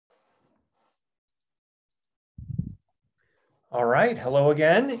All right, hello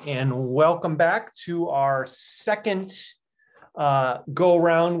again, and welcome back to our second go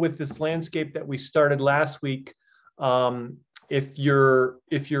around with this landscape that we started last week. If you're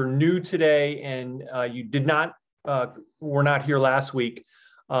new today and you did not were not here last week,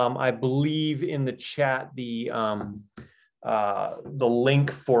 I believe in the chat the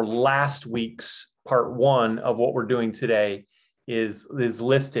link for last week's part one of what we're doing today is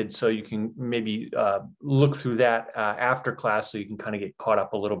listed, so you can maybe look through that after class, so you can kind of get caught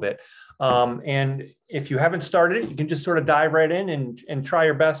up a little bit. And if you haven't started it, you can just sort of dive right in and try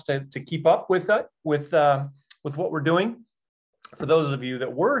your best to keep up with what we're doing. For those of you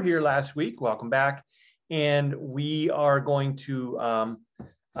that were here last week, welcome back. And we are going to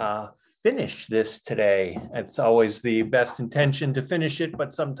finish this today. It's always the best intention to finish it,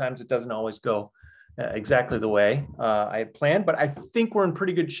 but sometimes it doesn't always go exactly the way I had planned, but I think we're in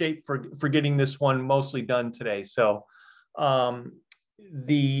pretty good shape for getting this one mostly done today. So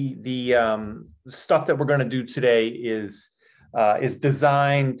the stuff that we're going to do today is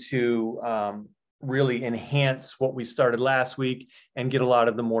designed to really enhance what we started last week and get a lot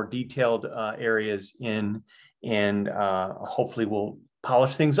of the more detailed areas in, and hopefully we'll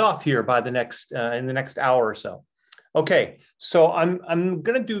polish things off here by the next in the next hour or so. Okay, so I'm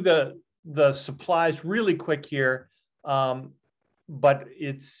going to do the supplies really quick here, but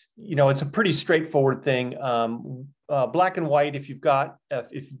it's a pretty straightforward thing. Black and white, if you've got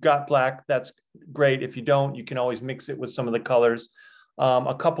black, that's great. If you don't, you can always mix it with some of the colors.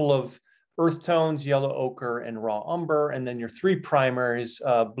 A couple of earth tones, yellow, ochre, and raw umber, and then your three primaries,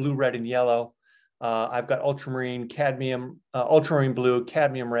 blue, red, and yellow. I've got ultramarine, cadmium, ultramarine blue,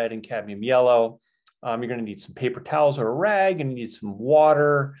 cadmium red, and cadmium yellow. You're going to need some paper towels or a rag, and you need some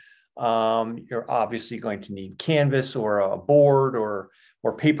water. You're obviously going to need canvas or a board or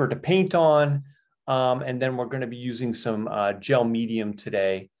paper to paint on. And then we're going to be using some gel medium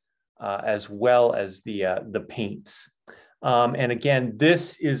today, as well as the paints. And again,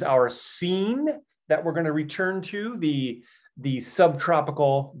 this is our scene that we're going to return to, the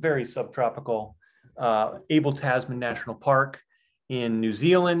subtropical, very subtropical Abel Tasman National Park in New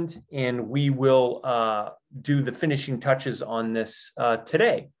Zealand. And we will do the finishing touches on this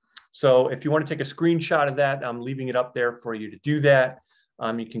today. So if you want to take a screenshot of that, I'm leaving it up there for you to do that.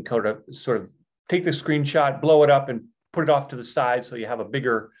 You can sort of take the screenshot, blow it up, and put it off to the side so you have a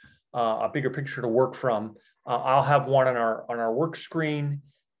bigger picture to work from. I'll have one on our work screen,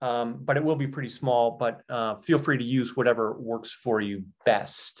 but it will be pretty small. But feel free to use whatever works for you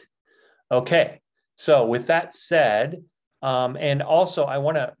best. Okay. So with that said, and also I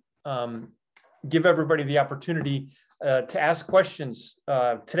want to give everybody the opportunity to ask questions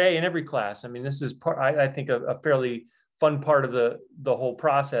today in every class. I mean, this is I think a fairly fun part of the whole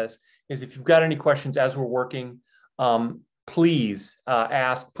process is if you've got any questions as we're working, please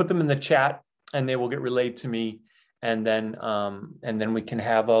ask, put them in the chat, and they will get relayed to me. And then we can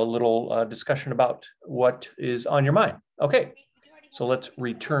have a little discussion about what is on your mind. Okay, so let's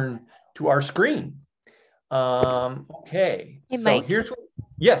return to our screen. Okay, hey, so Mike.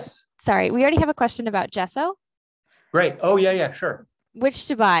 Yes. Sorry, we already have a question about gesso. Great. Oh, yeah, sure. Which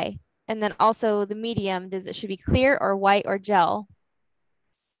to buy? And then also the medium, should be clear or white or gel?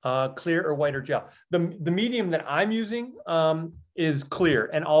 Clear or white or gel. The medium that I'm using is clear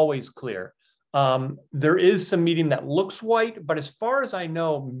and always clear. There is some medium that looks white, but as far as I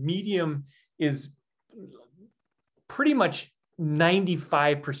know, medium is pretty much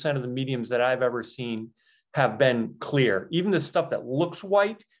 95% of the mediums that I've ever seen have been clear. Even the stuff that looks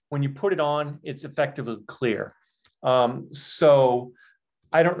white, when you put it on, it's effectively clear. So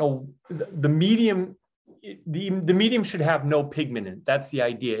I don't know, the medium should have no pigment in it. That's the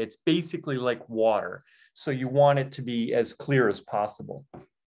idea. It's basically like water. So you want it to be as clear as possible.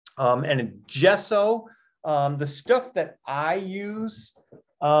 And in gesso, the stuff that I use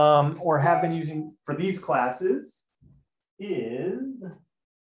or have been using for these classes is,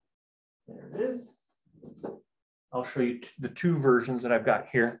 there it is. I'll show you the two versions that I've got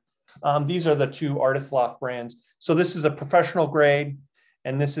here. These are the two Artist Loft brands. So this is a professional grade,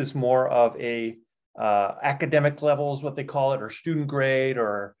 and this is more of a academic level is what they call it, or student grade,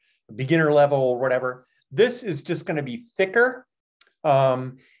 or beginner level, or whatever. This is just going to be thicker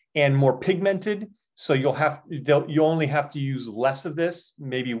and more pigmented. So you'll only have to use less of this.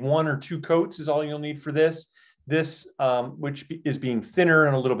 Maybe 1 or 2 coats is all you'll need for this. This, which is being thinner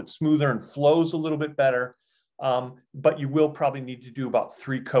and a little bit smoother and flows a little bit better. But you will probably need to do about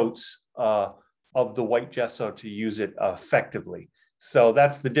 3 coats of the white gesso to use it effectively. So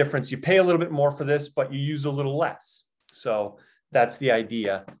that's the difference. You pay a little bit more for this, but you use a little less. So that's the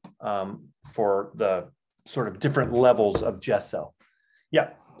idea for the sort of different levels of gesso.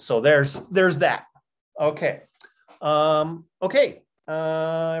 Yeah, so there's that. Okay. Okay.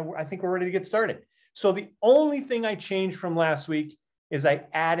 I think we're ready to get started. So the only thing I changed from last week is I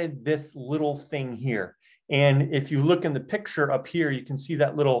added this little thing here. And if you look in the picture up here, you can see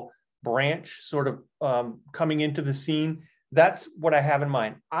that little branch sort of coming into the scene. That's what I have in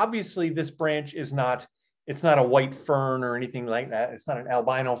mind. Obviously, this branch is not, it's not a white fern or anything like that. It's not an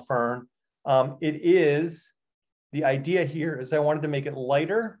albino fern. It is, the idea here is I wanted to make it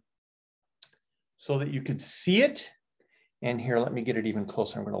lighter so that you could see it. And here, let me get it even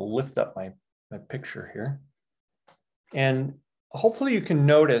closer. I'm going to lift up my picture here. And hopefully you can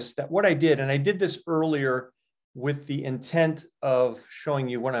notice that what I did, and I did this earlier with the intent of showing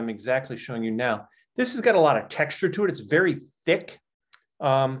you what I'm exactly showing you now. This has got a lot of texture to it. It's very thick.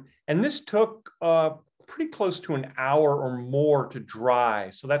 And this took pretty close to an hour or more to dry.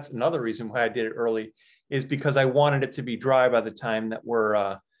 So that's another reason why I did it early, is because I wanted it to be dry by the time that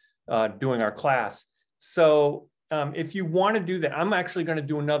we're doing our class. So if you want to do that, I'm actually going to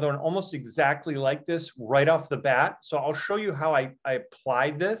do another one almost exactly like this right off the bat. So I'll show you how I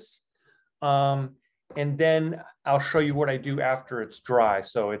applied this. And then I'll show you what I do after it's dry.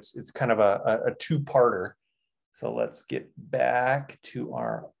 So it's kind of a two-parter. So let's get back to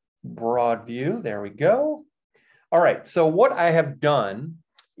our broad view. There we go. All right. So what I have done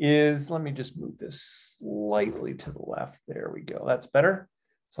is, let me just move this slightly to the left. There we go. That's better.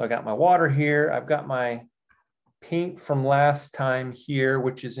 So I got my water here. I've got my paint from last time here,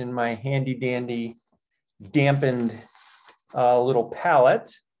 which is in my handy dandy dampened little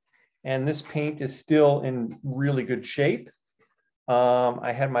palette. And this paint is still in really good shape.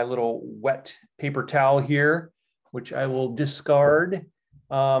 I had my little wet paper towel here, which I will discard.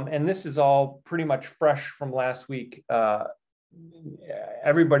 And this is all pretty much fresh from last week.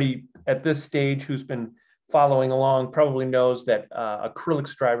 Everybody at this stage who's been following along probably knows that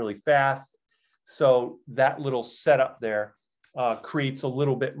acrylics dry really fast. So that little setup there creates a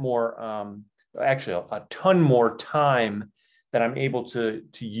little bit more, actually a ton more time that I'm able to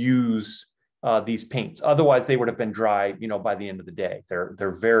use these paints. Otherwise, they would have been dry, you know, by the end of the day.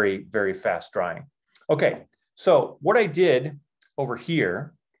 They're very, very fast drying. Okay, so what I did over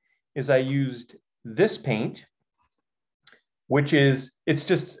here is I used this paint, which is, it's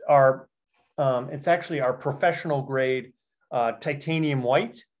just our, it's actually our professional grade titanium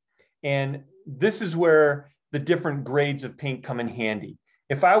white. And this is where the different grades of paint come in handy.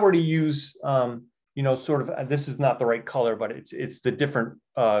 If I were to use, you know, sort of, this is not the right color, but it's the different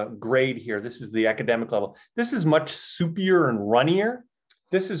grade here. This is the academic level. This is much soupier and runnier.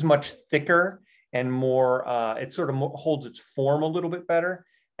 This is much thicker and more, it sort of holds its form a little bit better.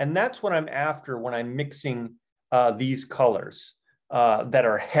 And that's what I'm after when I'm mixing these colors that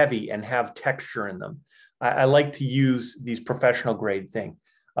are heavy and have texture in them. I like to use these professional grade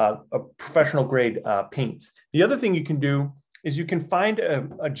professional grade paints. The other thing you can do is you can find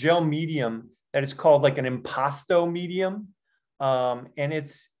a gel medium that is called like an impasto medium. And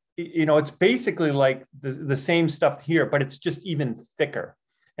it's, you know, it's basically like the same stuff here, but it's just even thicker.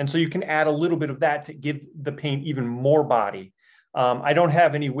 And so you can add a little bit of that to give the paint even more body. I don't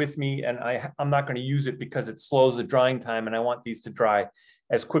have any with me, and I'm not going to use it because it slows the drying time, and I want these to dry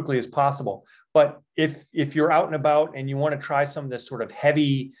as quickly as possible. But if you're out and about and you want to try some of this sort of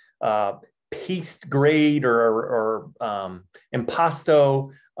heavy paste grade or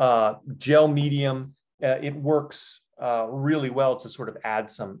impasto gel medium, it works really well to sort of add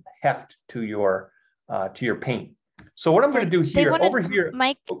some heft to your paint. So what I'm going to do here, over here,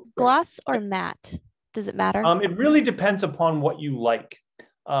 Mike, gloss or matte? Does it matter? It really depends upon what you like.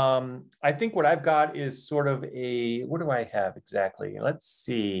 I think what I've got is sort of a, what do I have exactly? Let's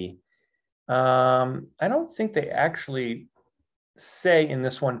see. I don't think they actually say in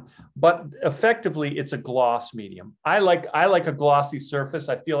this one, but effectively it's a gloss medium. I like a glossy surface.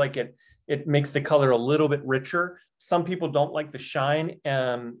 I feel like it makes the color a little bit richer. Some people don't like the shine.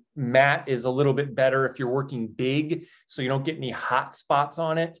 Matte is a little bit better if you're working big, so you don't get any hot spots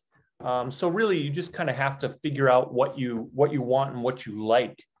on it. So really, you just kind of have to figure out what you want and what you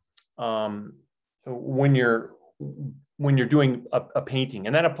like when you're doing a painting,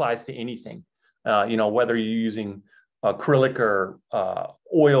 and that applies to anything. You know, whether you're using acrylic or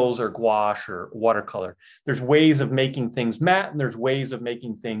oils or gouache or watercolor. There's ways of making things matte, and there's ways of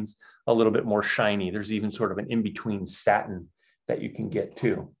making things a little bit more shiny. There's even sort of an in-between satin that you can get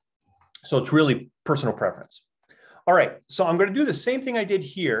too. So it's really personal preference. All right, so I'm going to do the same thing I did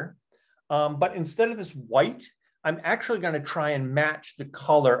here. But instead of this white, I'm actually going to try and match the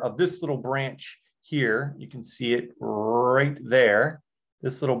color of this little branch here. You can see it right there,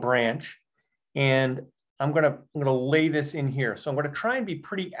 this little branch. And I'm gonna lay this in here. So I'm gonna try and be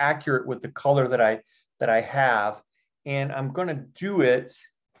pretty accurate with the color that I have, and I'm gonna do it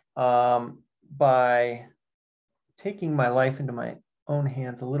by taking my life into my own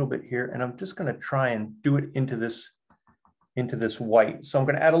hands a little bit here, and I'm just gonna try and do it into this white. So I'm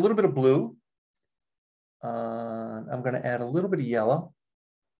gonna add a little bit of blue. I'm gonna add a little bit of yellow,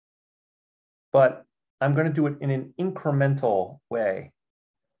 but I'm gonna do it in an incremental way.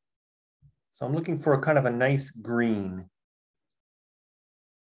 So I'm looking for a kind of a nice green.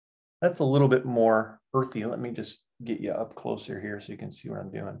 That's a little bit more earthy. Let me just get you up closer here so you can see what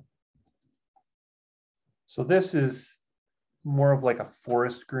I'm doing. So this is more of like a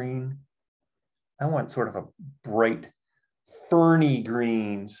forest green. I want sort of a bright ferny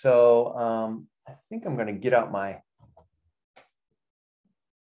green. So I think I'm gonna get out my,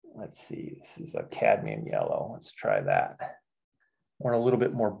 let's see, this is a cadmium yellow. Let's try that. I want a little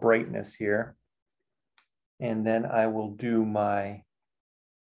bit more brightness here. And then I will do my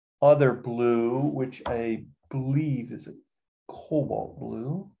other blue, which I believe is a cobalt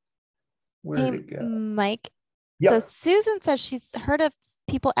blue. Where did it go? Mike. Yep. So Susan says she's heard of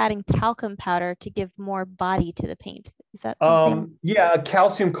people adding talcum powder to give more body to the paint. Is that something? Yeah,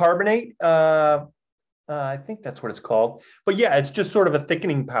 calcium carbonate. I think that's what it's called. But yeah, it's just sort of a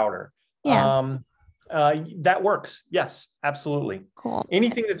thickening powder. Yeah. That works. Yes, absolutely. Cool.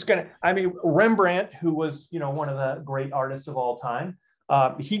 Anything that's gonna, I mean, Rembrandt, who was, you know, one of the great artists of all time,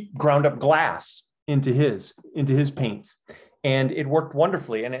 he ground up glass into his paints, and it worked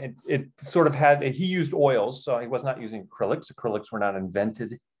wonderfully. And it sort of had, he used oils, so he was not using acrylics. Acrylics were not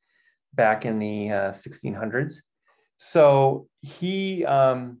invented back in the 1600s. So he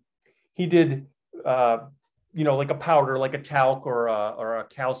did, you know, like a powder, like a talc or a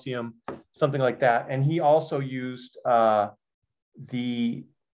calcium, something like that. And he also used the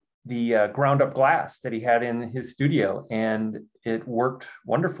ground up glass that he had in his studio, and it worked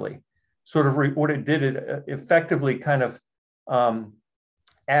wonderfly. Sort of what it did, it effectively kind of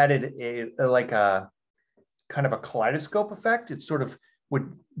added like a kind of a kaleidoscope effect. It sort of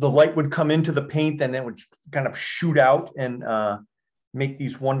the light would come into the paint and then would kind of shoot out and make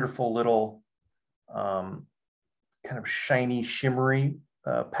these wonderful little kind of shiny, shimmery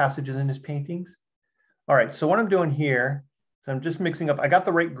passages in his paintings. All right, so what I'm doing here is I'm just mixing up. I got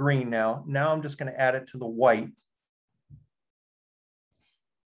the right green now. Now I'm just going to add it to the white.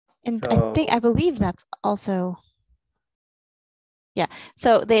 And so, I believe that's also, yeah.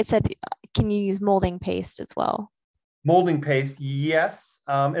 So they said, can you use molding paste as well? Molding paste, yes,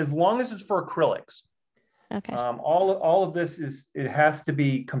 as long as it's for acrylics. Okay. All of this it has to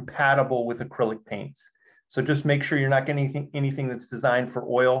be compatible with acrylic paints. So just make sure you're not getting anything that's designed for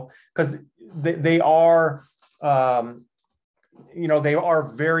oil, because they are, you know, they are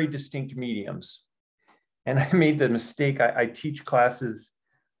very distinct mediums. And I made the mistake. I teach classes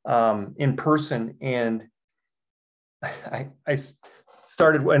in person, and I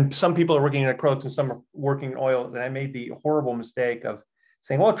started when some people are working in acrylics and some are working in oil. And I made the horrible mistake of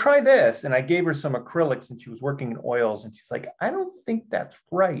saying, well, try this. And I gave her some acrylics and she was working in oils. And she's like, I don't think that's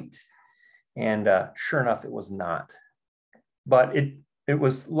right. And sure enough, it was not. But it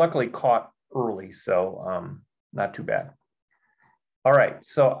was luckily caught early. So not too bad. All right.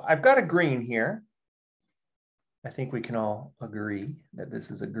 So I've got a green here. I think we can all agree that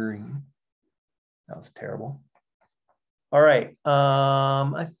this is a green. That was terrible. All right.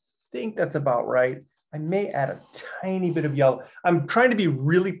 I think that's about right. I may add a tiny bit of yellow. I'm trying to be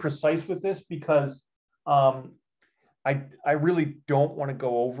really precise with this because I really don't want to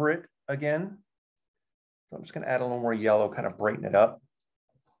go over it again. So I'm just going to add a little more yellow, kind of brighten it up.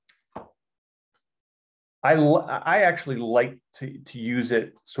 I actually like to use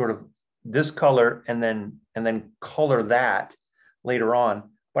it sort of this color and then color that later on.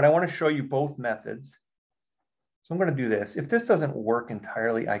 But I want to show you both methods. So I'm going to do this. If this doesn't work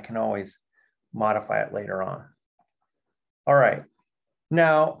entirely, I can always modify it later on. All right.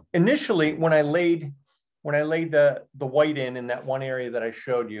 Now, initially, when I laid the white in that one area that I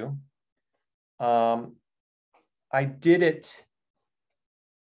showed you, I did it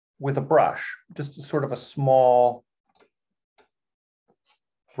with a brush, just sort of a small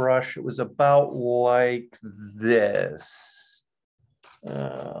brush. It was about like this.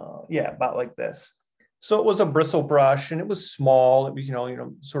 Yeah, about like this. So it was a bristle brush, and it was small. It was, you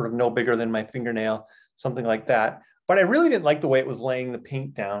know, sort of no bigger than my fingernail, something like that. But I really didn't like the way it was laying the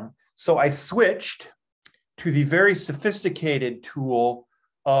paint down. So I switched to the very sophisticated tool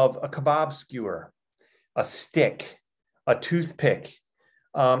of a kebab skewer, a stick, a toothpick.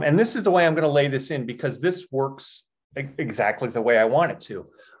 And this is the way I'm going to lay this in, because this works exactly the way I want it to.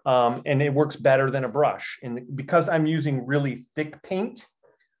 and it works better than a brush. And because I'm using really thick paint,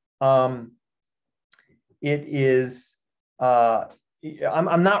 it is,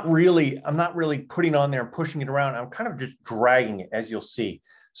 I'm not really putting on there and pushing it around. I'm kind of just dragging it, as you'll see.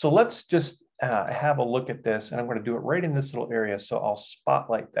 So let's just have a look at this, and I'm going to do it right in this little area. So I'll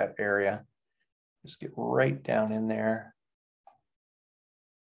spotlight that area. Just get right down in there.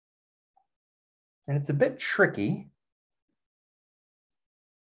 And it's a bit tricky.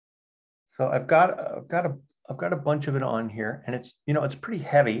 So I've got a bunch of it on here, and it's, you know, it's pretty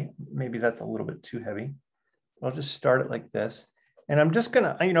heavy. Maybe that's a little bit too heavy. I'll just start it like this, and I'm just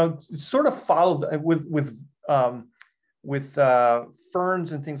gonna, you know, sort of follow with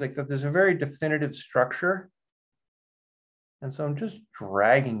ferns and things like that. There's a very definitive structure, and so I'm just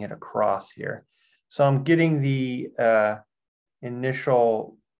dragging it across here. So I'm getting the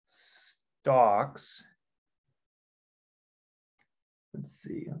initial stalks. Let's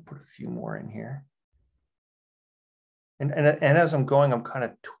see, I'll put a few more in here. And as I'm going, I'm kind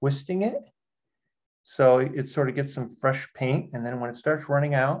of twisting it. So it sort of gets some fresh paint. And then when it starts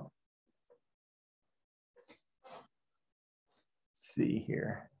running out, let's see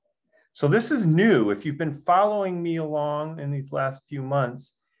here. So this is new. If you've been following me along in these last few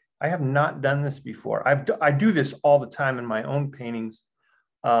months, I have not done this before. I do this all the time in my own paintings.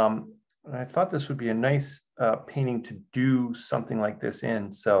 And I thought this would be a nice painting to do something like this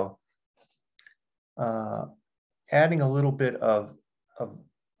in. So adding a little bit of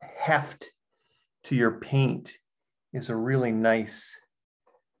heft to your paint is a really nice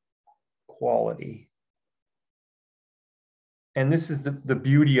quality. And this is the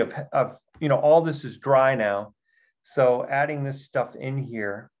beauty of, you know, all this is dry now. So adding this stuff in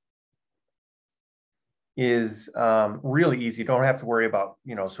here is really easy. You don't have to worry about,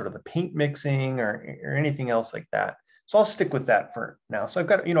 you know, sort of the paint mixing or anything else like that. So I'll stick with that for now. So I've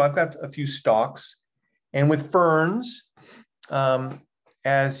got, you know, I've got a few stalks, and with ferns,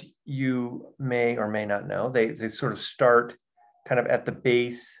 as you may or may not know, they sort of start kind of at the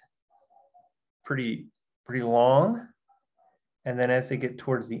base, pretty long. And then as they get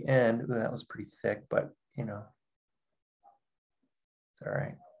towards the end, ooh, that was pretty thick, but you know, it's all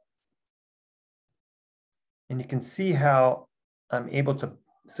right. And you can see how I'm able to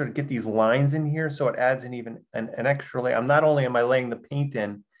sort of get these lines in here. So it adds an extra layer. Not only am I laying the paint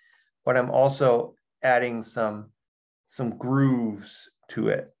in, but I'm also adding some grooves to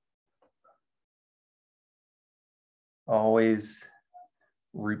it. Always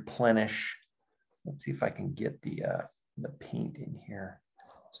replenish. Let's see if I can get the paint in here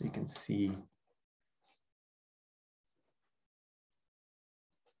so you can see.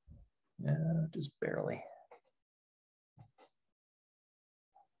 Just barely.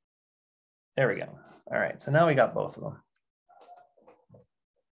 There we go. All right, so now we got both of them.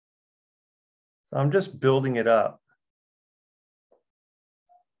 So I'm just building it up.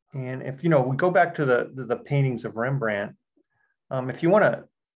 And if, you know, we go back to the paintings of Rembrandt, if you want to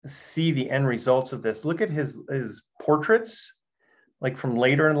see the end results of this, look at his portraits, like from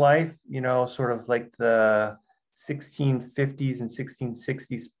later in life, you know, sort of like the 1650s and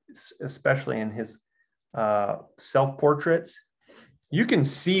 1660s, especially in his self-portraits. You can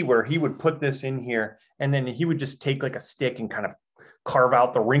see where he would put this in here, and then he would just take like a stick and kind of carve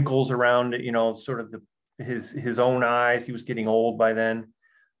out the wrinkles around it, you know, sort of his own eyes. He was getting old by then.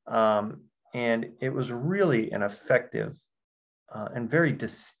 And it was really an effective and very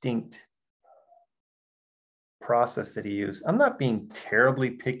distinct process that he used. I'm not being terribly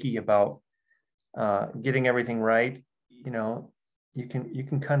picky about getting everything right. You know, you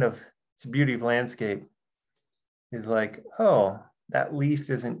can kind of, it's the beauty of landscape, is like, oh, that leaf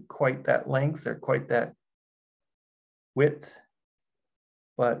isn't quite that length or quite that width,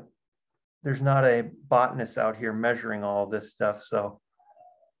 but there's not a botanist out here measuring all this stuff, so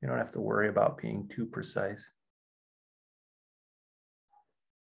you don't have to worry about being too precise.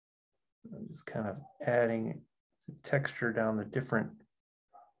 I'm just kind of adding texture down the different.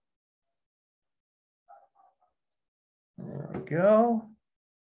 There we go.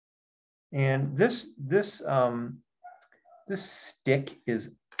 And this stick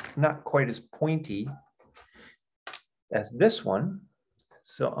is not quite as pointy as this one.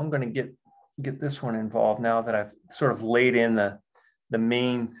 So I'm going to get this one involved now that I've sort of laid in the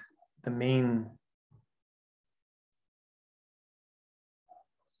main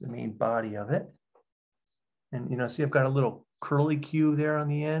body of it. And you know, see, I've got a little curly cue there on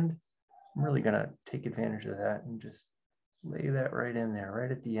the end. I'm really going to take advantage of that and just lay that right in there,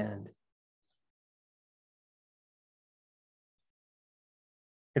 right at the end.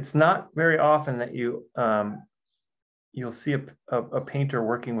 It's not very often that you you'll see a painter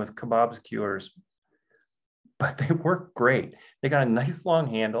working with kebab skewers, but they work great. They got a nice long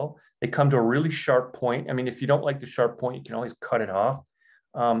handle. They come to a really sharp point. I mean, if you don't like the sharp point, you can always cut it off.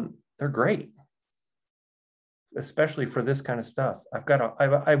 They're great, especially for this kind of stuff. I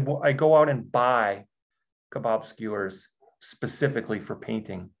go out and buy kebab skewers specifically for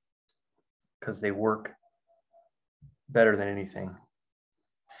painting because they work better than anything,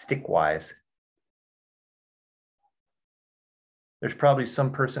 stick-wise. There's probably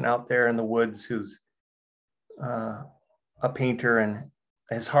some person out there in the woods who's a painter and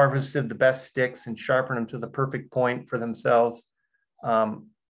has harvested the best sticks and sharpened them to the perfect point for themselves. I'm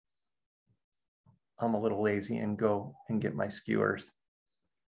a little lazy and go and get my skewers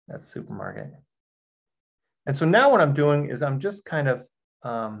at the supermarket. And so now what I'm doing is I'm just kind of,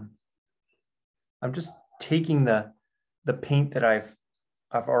 I'm just taking the paint that I've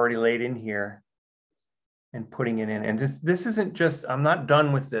already laid in here and putting it in. And this isn't just, I'm not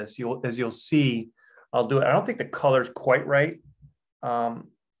done with this. As you'll see, I'll do it. I don't think the color's quite right. And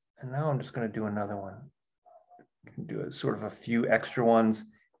now I'm just going to do another one. You can do sort of a few extra ones.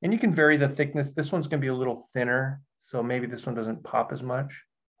 And you can vary the thickness. This one's going to be a little thinner, so maybe this one doesn't pop as much.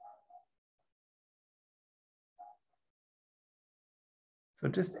 So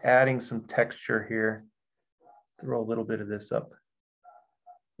just adding some texture here. Throw a little bit of this up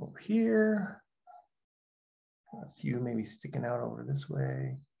over here. A few maybe sticking out over this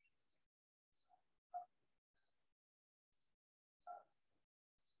way.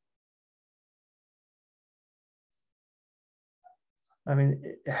 I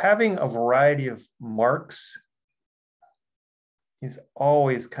mean, having a variety of marks is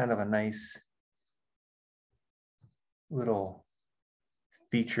always kind of a nice little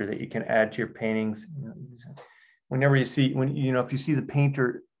feature that you can add to your paintings. Whenever you see, if you see the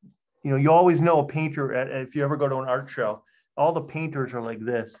painter, you always know a painter if you ever go to an art show, all the painters are like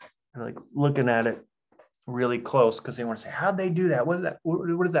this. They're like looking at it really close because they want to say, how'd they do that? What is that?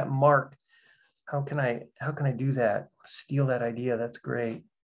 What is that mark? How can I do that? Steal that idea. That's great.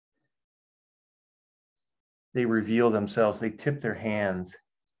 They reveal themselves. They tip their hands.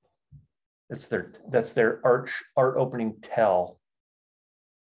 That's their art opening tell.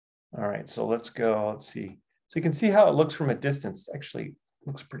 All right, so let's go. Let's see. So you can see how it looks from a distance. Actually,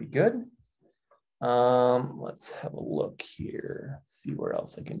 looks pretty good. Let's have a look here. See where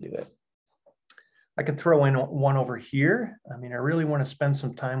else I can do it. I could throw in one over here. I mean, I really want to spend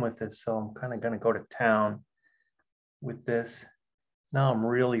some time with this, so I'm kind of going to go to town with this. Now I'm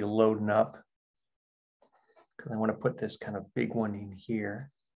really loading up because I want to put this kind of big one in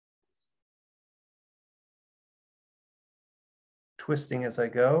here. Twisting as I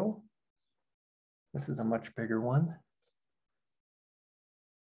go. This is a much bigger one.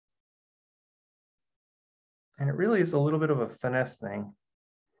 And it really is a little bit of a finesse thing.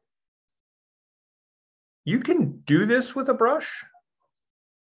 You can do this with a brush.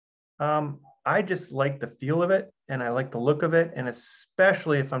 I just like the feel of it and I like the look of it. And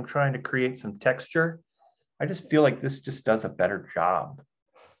especially if I'm trying to create some texture, I just feel like this just does a better job.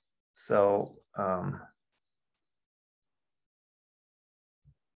 So, and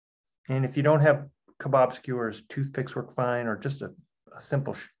if you don't have kebab skewers, toothpicks work fine, or just a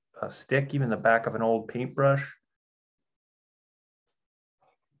simple stick, even the back of an old paintbrush.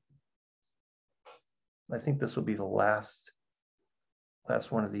 I think this will be the last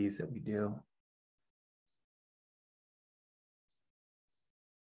one of these that we do.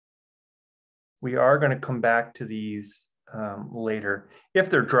 We are going to come back to these later if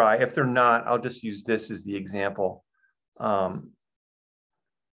they're dry. If they're not, I'll just use this as the example. But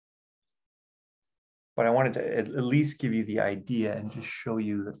I wanted to at least give you the idea and just show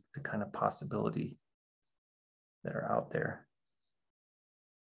you the kind of possibility that are out there.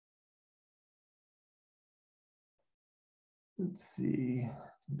 Let's see,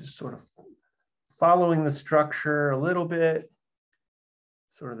 I'm just sort of following the structure a little bit,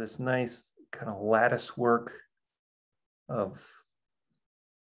 sort of this nice kind of lattice work of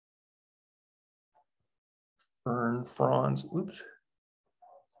fern fronds. Oops.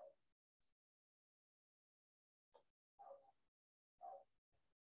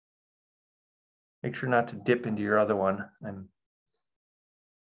 Make sure not to dip into your other one. I'm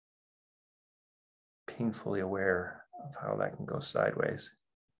painfully aware of how that can go sideways.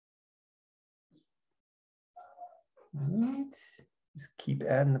 Right. Just keep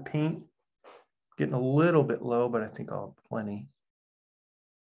adding the paint. Getting a little bit low, but I think I'll have plenty.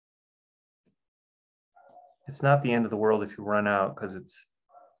 It's not the end of the world if you run out, because it's,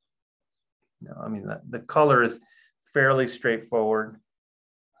 I mean, the color is fairly straightforward.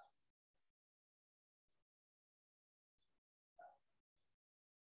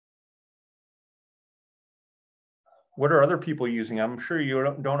 What are other people using? I'm sure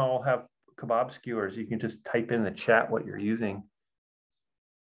you don't all have kebab skewers. You can just type in the chat what you're using.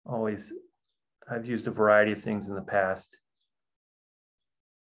 Always, I've used a variety of things in the past.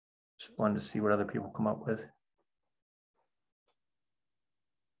 It's fun to see what other people come up with.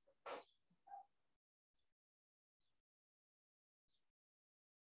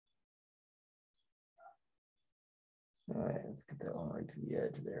 All right, let's get that one right to the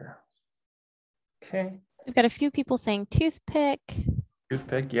edge there. Okay. We've got a few people saying toothpick.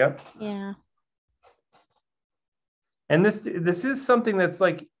 Toothpick, yep. Yeah. And this is something that's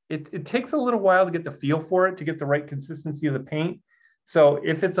like, it takes a little while to get the feel for it, to get the right consistency of the paint. So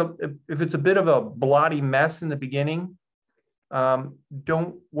if it's a bit of a blotty mess in the beginning,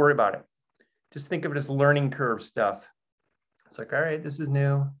 don't worry about it. Just think of it as learning curve stuff. It's like, all right, this is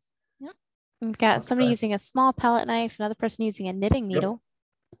new. Yep. We've got somebody using a small palette knife, another person using a knitting needle.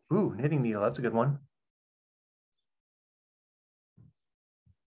 Yep. Ooh, knitting needle, that's a good one.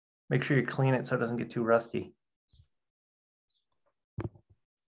 Make sure you clean it so it doesn't get too rusty.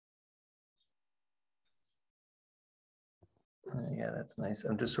 Yeah, that's nice.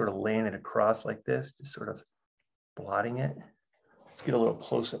 I'm just sort of laying it across like this, just sort of blotting it. Let's get a little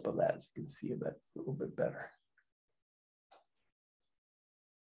close up of that so you can see it a little bit better.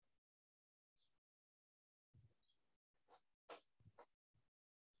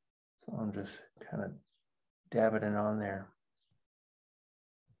 So I'm just kind of dabbing it on there.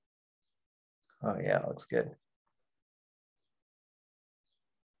 Oh yeah, looks good.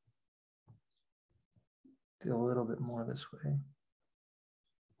 Do a little bit more this way.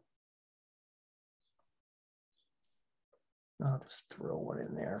 I'll just throw one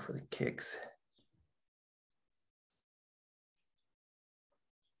in there for the kicks.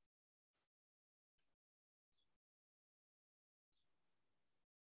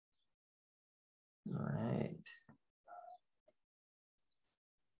 All right.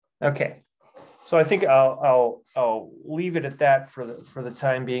 Okay. So I think I'll leave it at that for the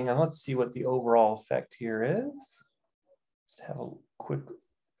time being, and let's see what the overall effect here is. Just have a quick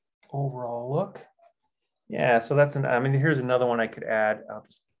overall look. Yeah, so that's I mean, here's another one I could add. I'll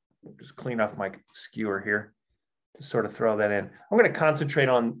just clean off my skewer here to sort of throw that in. I'm going to concentrate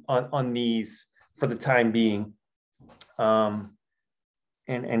on these for the time being,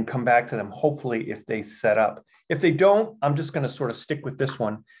 and come back to them hopefully if they set up. If they don't, I'm just going to sort of stick with this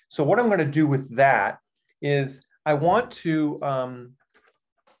one. So what I'm going to do with that is I want to,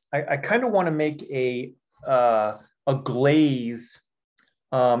 I kind of want to make a glaze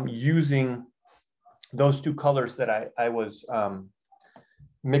using those two colors that I was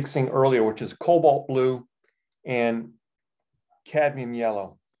mixing earlier, which is cobalt blue and cadmium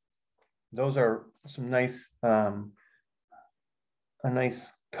yellow. Those are some nice, a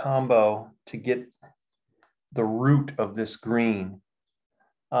nice combo to get the root of this green.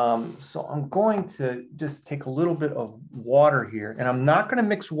 So I'm going to just take a little bit of water here, and I'm not going to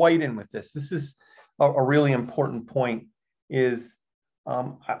mix white in with this. This is a really important point is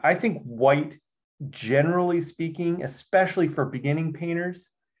I think white, generally speaking, especially for beginning painters,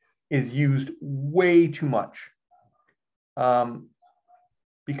 is used way too much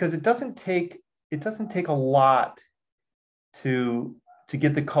because it doesn't take a lot to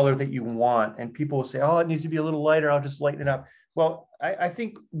get the color that you want. And people will say, oh, it needs to be a little lighter, I'll just lighten it up. Well, I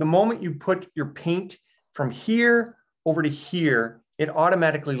think the moment you put your paint from here over to here, it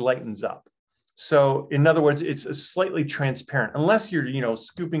automatically lightens up. So in other words, it's a slightly transparent, unless you're, you know,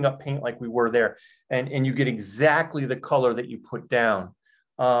 scooping up paint like we were there, and you get exactly the color that you put down.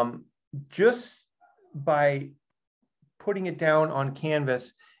 Just by putting it down on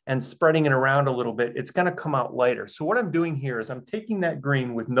canvas and spreading it around a little bit, it's going to come out lighter. So what I'm doing here is I'm taking that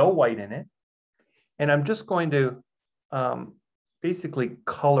green with no white in it, and I'm just going to basically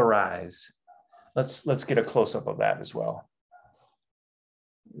colorize. Let's get a close-up of that as well.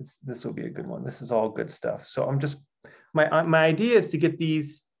 This will be a good one. This is all good stuff. So I'm just, my idea is to get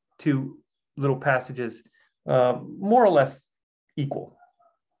these two little passages more or less equal.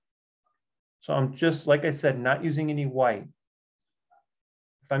 So I'm just, like I said, not using any white.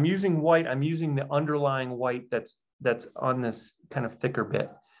 If I'm using white, I'm using the underlying white that's on this kind of thicker bit.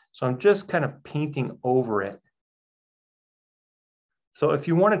 So I'm just kind of painting over it. So if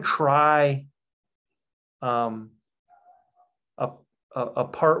you want to try a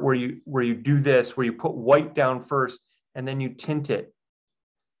part where you do this, where you put white down first and then you tint it,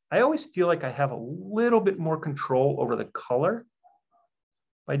 I always feel like I have a little bit more control over the color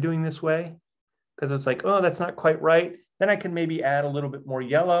by doing this way, because it's like, oh, that's not quite right. Then I can maybe add a little bit more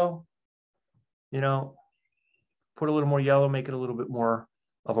yellow, you know, put a little more yellow, make it a little bit more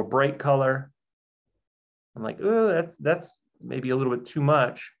of a bright color. I'm like, oh, that's maybe a little bit too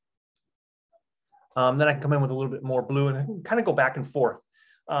much. Then I can come in with a little bit more blue and I can kind of go back and forth.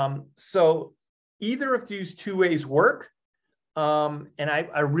 So either of these two ways work. And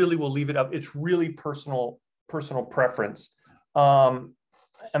I really will leave it up. It's really personal preference.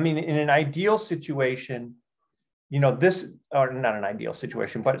 I mean, in an ideal situation, you know, this, or not an ideal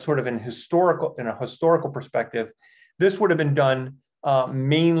situation, but sort of in a historical perspective, this would have been done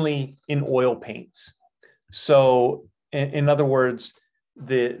mainly in oil paints. So in other words,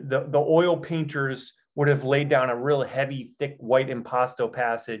 the oil painters would have laid down a real heavy, thick white impasto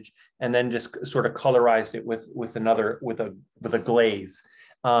passage and then just sort of colorized it with a glaze.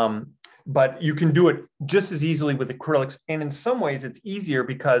 But you can do it just as easily with acrylics. And in some ways it's easier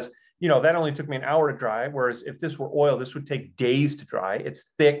because, you know, that only took me an hour to dry. Whereas if this were oil, this would take days to dry. It's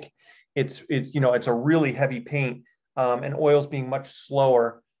thick. It's you know, it's a really heavy paint. And oils being much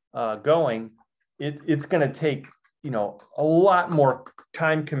slower going, it's going to take, you know, a lot more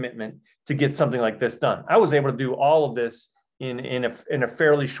time commitment to get something like this done. I was able to do all of this in a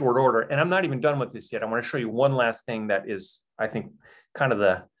fairly short order. And I'm not even done with this yet. I want to show you one last thing that is, I think, kind of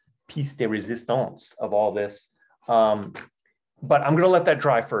the piece de resistance of all this. But I'm going to let that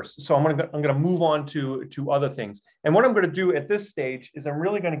dry first. So I'm going to move on to other things. And what I'm going to do at this stage is I'm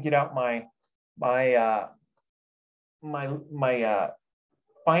really going to get out my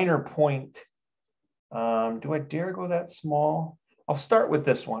finer point. Do I dare go that small? I'll start with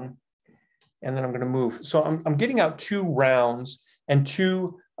this one, and then I'm going to move. So I'm getting out 2 rounds and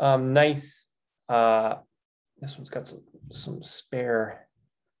 2 nice. This one's got some spare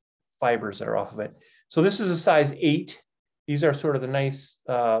fibers that are off of it. So this is a size 8. These are sort of the nice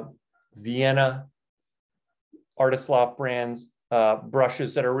Vienna Artist Loft brands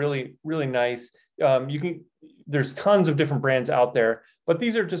brushes that are really, really nice. There's tons of different brands out there, but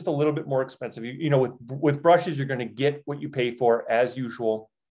these are just a little bit more expensive. You know, with brushes, you're going to get what you pay for as usual.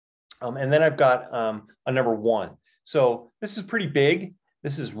 And then I've got a number 1. So this is pretty big.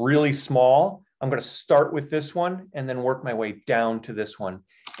 This is really small. I'm going to start with this one and then work my way down to this one.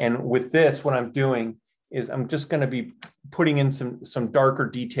 And with this, what I'm doing is I'm just going to be putting in some darker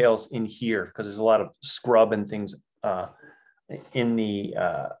details in here because there's a lot of scrub and things in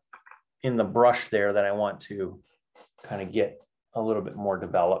the brush there that I want to kind of get a little bit more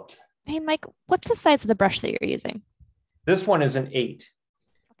developed. Hey, Mike, what's the size of the brush that you're using? This one is an 8.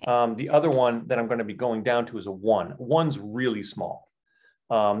 Okay. The other one that I'm going to be going down to is a 1. 1's really small.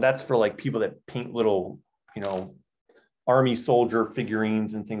 That's for like people that paint little, you know, army soldier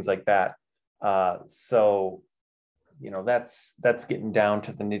figurines and things like that. So, you know, that's getting down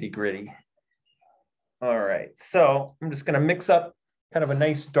to the nitty gritty. All right, so I'm just going to mix up kind of a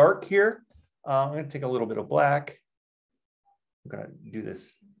nice dark here. I'm going to take a little bit of black. I'm going to do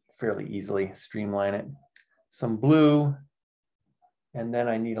this fairly easily, streamline it. Some blue. And then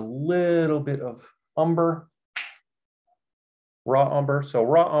I need a little bit of umber, raw umber. So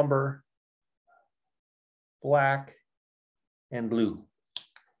raw umber, black, and blue.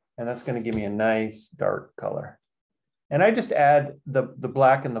 And that's going to give me a nice dark color. And I just add the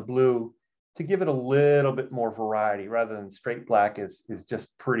black and the blue to give it a little bit more variety rather than straight black is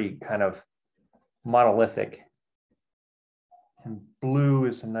just pretty kind of monolithic. And blue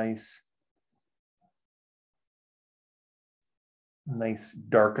is a nice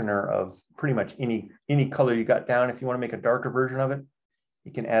darkener of pretty much any color you got down. If you want to make a darker version of it,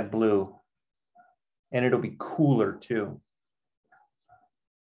 you can add blue and it'll be cooler too.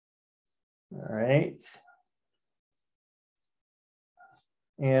 All right.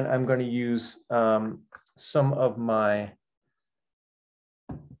 And I'm going to use some of my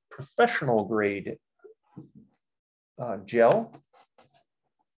professional grade gel.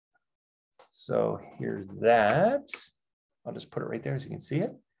 So here's that. I'll just put it right there so you can see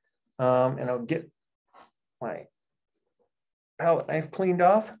it. And I'll get my palette knife cleaned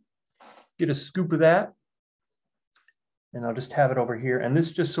off, get a scoop of that, and I'll just have it over here. And this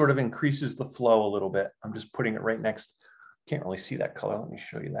just sort of increases the flow a little bit. I'm just putting it right next. Can't really see that color. Let me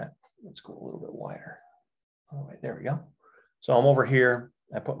show you that. Let's go a little bit wider. All right, there we go. So I'm over here.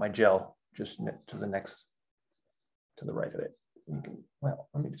 I put my gel just to the right of it. You can, well,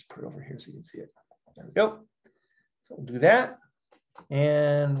 let me just put it over here so you can see it. There we go. So we'll do that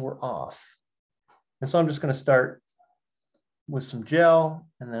and we're off. And so I'm just going to start with some gel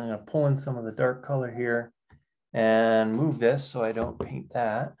and then I'm going to pull in some of the dark color here and move this so I don't paint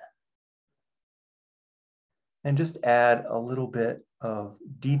that. And just add a little bit of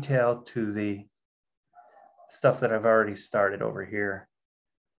detail to the stuff that I've already started over here.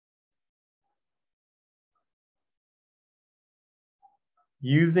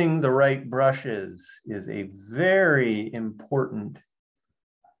 Using the right brushes is a very important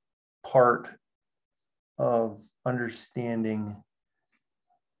part of understanding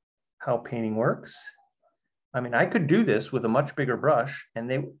how painting works. I mean, I could do this with a much bigger brush and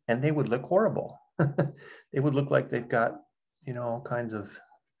they would look horrible. They would look like they've got, you know, all kinds of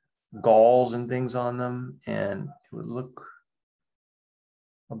galls and things on them, and it would look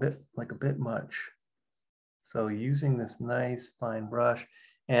a bit much. So using this nice fine brush,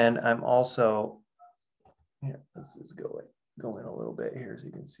 and I'm also, here, let's just go in a little bit here so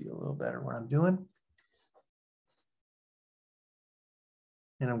you can see a little better what I'm doing.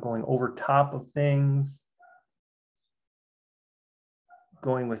 And I'm going over top of things,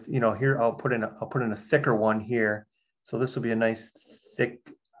 going with, you know, here I'll put in a thicker one here. So this will be a nice thick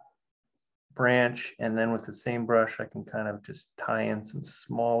branch, and then with the same brush I can kind of just tie in some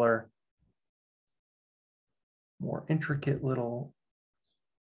smaller, more intricate little,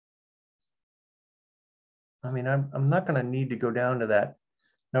 I mean, I'm not going to need to go down to that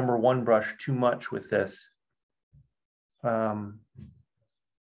number 1 brush too much with this. Because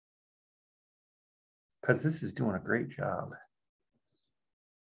this is doing a great job.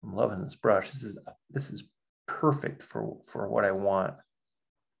 I'm loving this brush. This is perfect for what I want.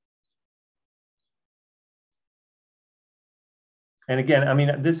 And again, I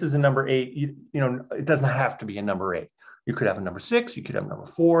mean, this is a number 8. You know, it doesn't have to be a number 8. You could have a number 6. You could have a number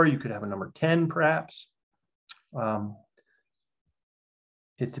 4. You could have a number 10, perhaps.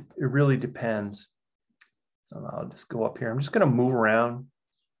 It really depends. So I'll just go up here. I'm just going to move around,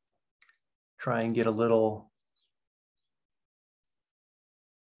 try and get a little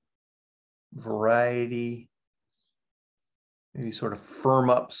variety, maybe sort of firm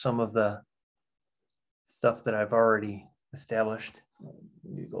up some of the stuff that I've already established.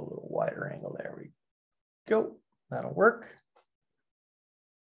 Maybe go a little wider angle. There we go. That'll work.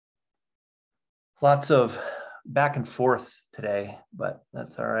 Lots of back and forth today, but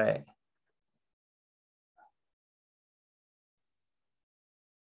that's all right.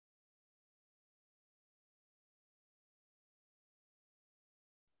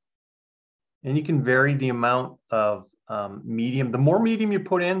 And you can vary the amount of medium. The more medium you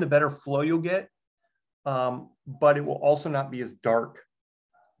put in, the better flow you'll get, but it will also not be as dark.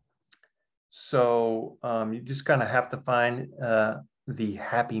 So you just kind of have to find the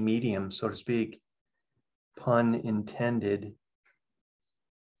happy medium, so to speak, pun intended.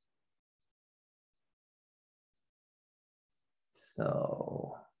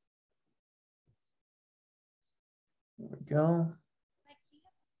 So there we go.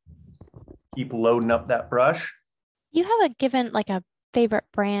 Keep loading up that brush. You have a given, like a favorite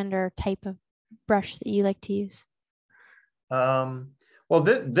brand or type of brush that you like to use? Well,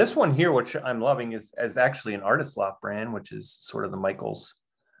 this one here, which I'm loving, is actually an Artist Loft brand, which is sort of the Michael's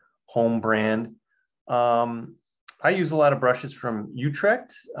home brand. I use a lot of brushes from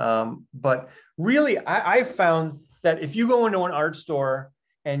Utrecht, but really I've found that if you go into an art store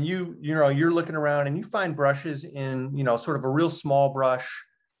and you're looking around and you find brushes in, you know, sort of a real small brush,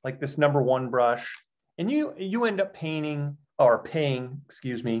 like this number 1 brush, and you end up paying,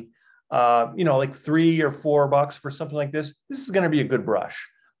 excuse me, you know, like $3 or $4 for something like this. This is going to be a good brush.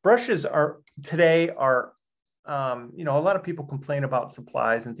 Brushes today are, you know, a lot of people complain about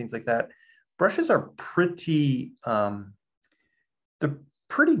supplies and things like that. Brushes are pretty, they're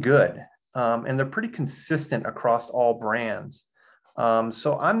pretty good, and they're pretty consistent across all brands.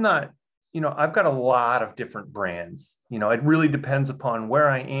 So I'm not, you know, I've got a lot of different brands. You know, it really depends upon where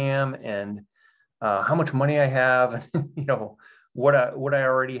I am and how much money I have, and you know, what I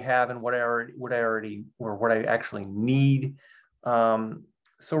already have and what I actually need.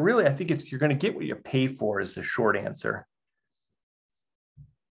 So really, I think you're going to get what you pay for is the short answer.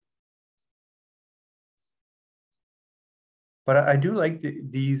 But I do like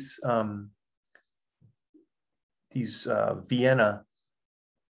these Vienna.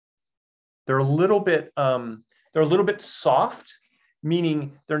 They're a little bit soft,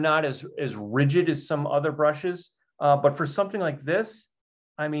 meaning they're not as rigid as some other brushes. But for something like this,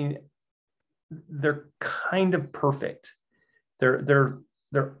 I mean, they're kind of perfect. They're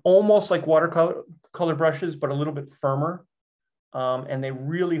almost like watercolor brushes, but a little bit firmer, and they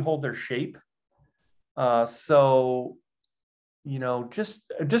really hold their shape. So, you know,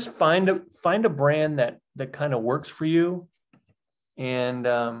 just find a brand that kind of works for you, and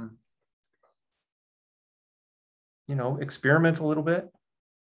you know, experiment a little bit.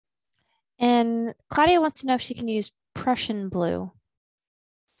 And Claudia wants to know if she can use Prussian blue.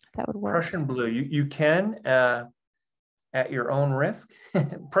 That would work. Prussian blue, you can at your own risk.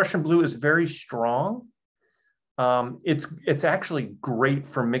 Prussian blue is very strong. It's actually great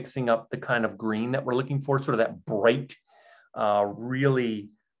for mixing up the kind of green that we're looking for, sort of that bright, really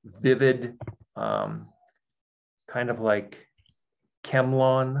vivid, kind of like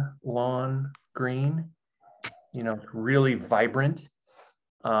Chemlon lawn green, you know, really vibrant,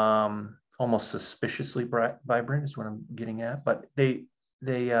 almost suspiciously vibrant is what I'm getting at. But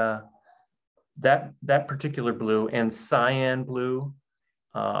that particular blue and cyan blue,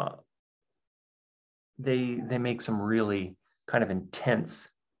 they make some really kind of intense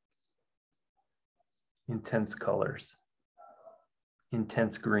colors,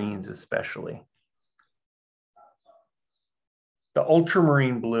 intense greens especially. The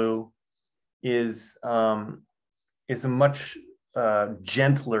ultramarine blue is a much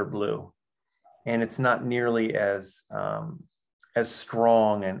gentler blue, and it's not nearly as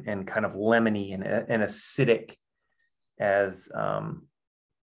strong and kind of lemony and acidic as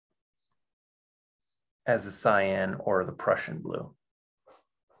the cyan or the Prussian blue.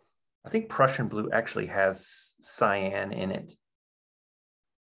 I think Prussian blue actually has cyan in it.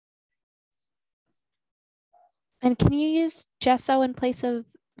 And can you use gesso in place of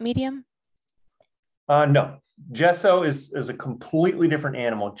medium? No, gesso is a completely different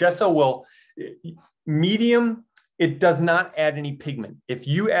animal. Medium, it does not add any pigment. If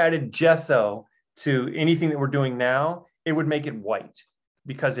you added gesso to anything that we're doing now, it would make it white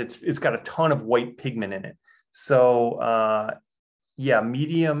because it's got a ton of white pigment in it. So yeah,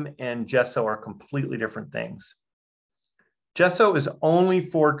 medium and gesso are completely different things. Gesso is only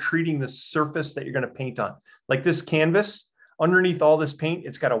for treating the surface that you're going to paint on. Like this canvas, underneath all this paint,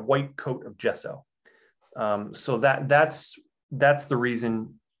 it's got a white coat of gesso. So that's the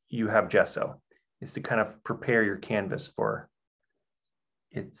reason you have gesso, is to kind of prepare your canvas for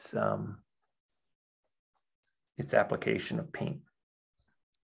its application of paint.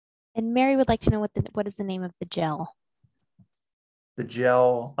 And Mary would like to know what is the name of the gel? The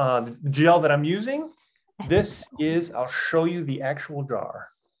gel that I'm using. This is, I'll show you the actual jar.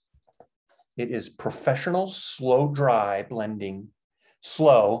 It is Professional Slow Dry Blending,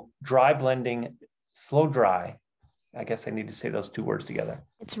 Slow Dry. I guess I need to say those two words together.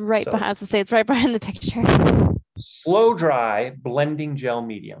 It's right behind, I was gonna say, it's right behind the picture. Slow Dry Blending Gel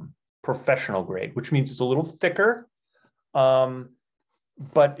Medium, professional grade, which means it's a little thicker,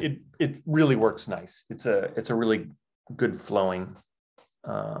 but it really works nice. It's a really good flowing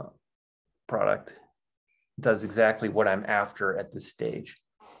product. Does exactly what I'm after at this stage.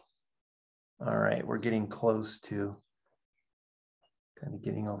 All right, we're getting close to kind of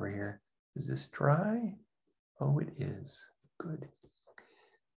getting over here. Is this dry? Oh, it is. Good.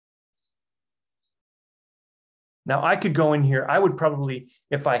 Now I could go in here. I would probably,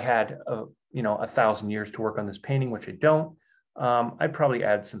 if I had 1,000 years to work on this painting, which I don't, I'd probably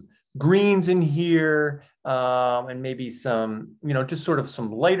add some greens in here and maybe some, just sort of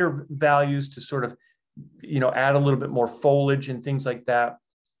some lighter values to sort of, add a little bit more foliage and things like that.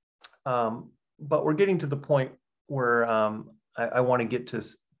 But we're getting to the point where I want to get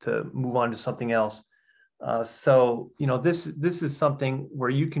to move on to something else. So, this is something where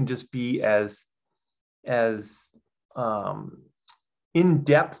you can just be as in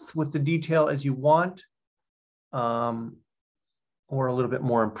depth with the detail as you want, or a little bit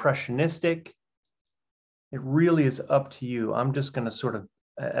more impressionistic. It really is up to you. I'm just going to sort of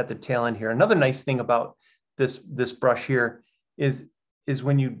at the tail end here. Another nice thing about this brush here is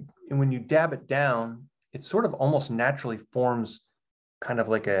when you dab it down, it sort of almost naturally forms kind of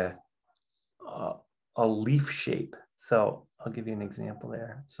like a leaf shape. So I'll give you an example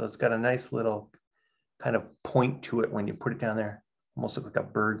there. So it's got a nice little kind of point to it when you put it down there. Almost looks like a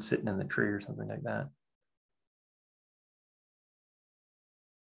bird sitting in the tree or something like that.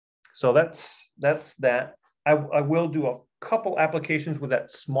 So that's that. I will do a couple applications with that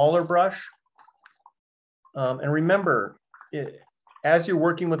smaller brush. And remember, as you're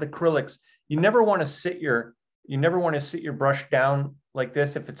working with acrylics, you never want to sit your brush down like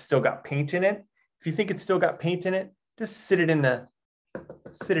this if it's still got paint in it. If you think it's still got paint in it, just sit it in there,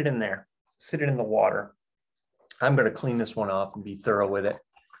 sit it in the water. I'm going to clean this one off and be thorough with it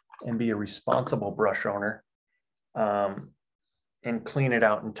and be a responsible brush owner, and clean it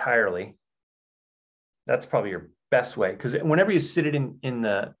out entirely. That's probably your best way, because whenever you sit it in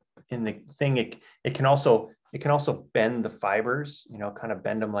the thing, it can also bend the fibers, kind of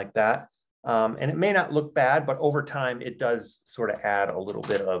bend them like that. And it may not look bad, but over time it does sort of add a little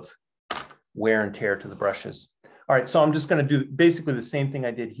bit of wear and tear to the brushes. All right, so I'm just going to do basically the same thing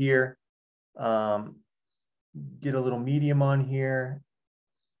I did here. Get a little medium on here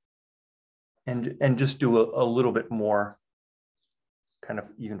and just do a little bit more kind of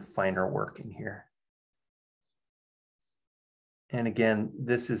even finer work in here. And again,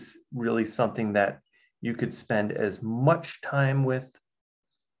 this is really something that you could spend as much time with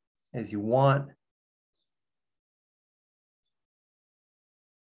as you want.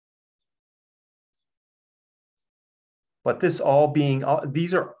 But this all being,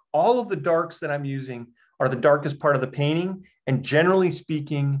 these are all of the darks that I'm using are the darkest part of the painting. And generally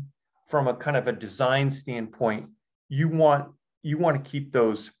speaking, from a kind of a design standpoint, you want to keep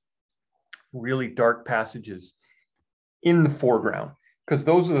those really dark passages in the foreground, because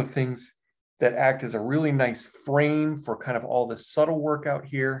those are the things that act as a really nice frame for kind of all this subtle work out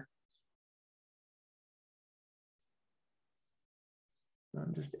here.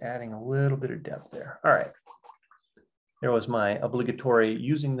 I'm just adding a little bit of depth there. All right. There was my obligatory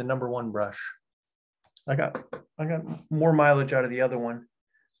using the #1 brush. I got more mileage out of the other one,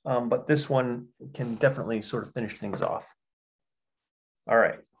 but this one can definitely sort of finish things off. All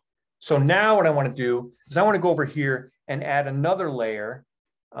right. So now what I want to do is I want to go over here and add another layer.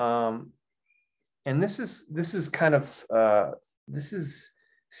 And this is kind of, this is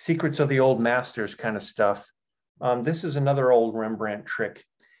secrets of the old masters kind of stuff. This is another old Rembrandt trick.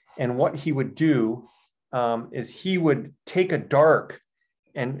 And what he would do is he would take a dark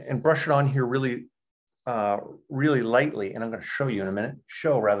and brush it on here really, really lightly. And I'm going to show you in a minute,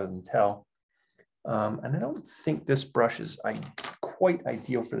 show rather than tell. And I don't think this brush is quite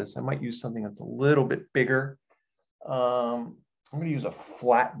ideal for this. I might use something that's a little bit bigger. I'm going to use a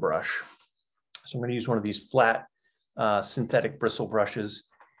flat brush. So I'm going to use one of these flat synthetic bristle brushes.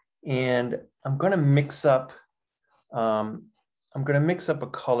 And I'm going to mix up, a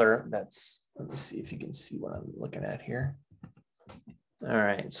color that's, let me see if you can see what I'm looking at here. All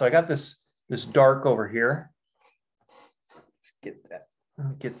right, so I got this dark over here. Let's get that,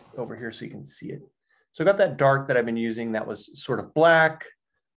 get over here so you can see it. So I got that dark that I've been using that was sort of black,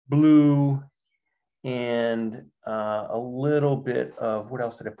 blue, and a little bit of, what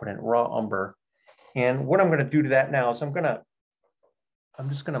else did I put in? Raw umber. And what I'm going to do to that now is I'm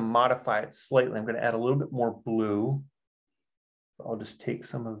just going to modify it slightly. I'm going to add a little bit more blue. So I'll just take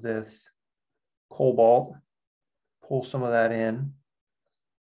some of this cobalt, pull some of that in.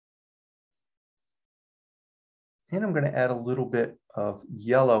 And I'm going to add a little bit of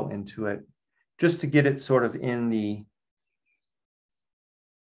yellow into it, just to get it sort of in the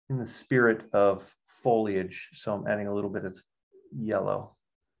spirit of foliage. So I'm adding a little bit of yellow.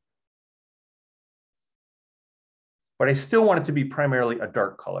 But I still want it to be primarily a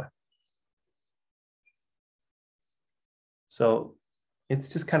dark color. So it's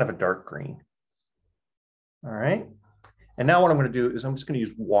just kind of a dark green. All right. And now what I'm going to do is I'm just going to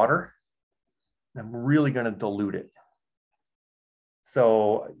use water. And I'm really going to dilute it.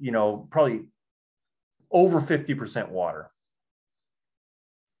 So, you know, probably over 50% water.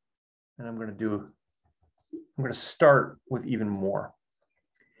 And I'm going to start with even more.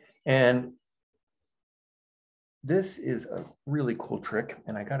 And this is a really cool trick,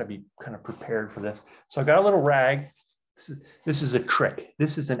 and I got to be kind of prepared for this. So I got a little rag. This is a trick.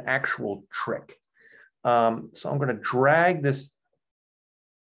 This is an actual trick. So I'm going to drag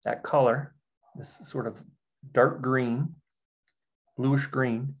that color, this sort of dark green, bluish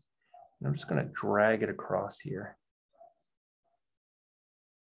green, and I'm just going to drag it across here.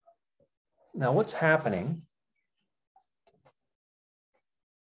 Now what's happening?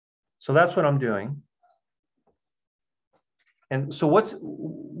 So that's what I'm doing. And so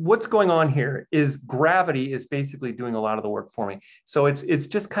what's going on here is gravity is basically doing a lot of the work for me. So it's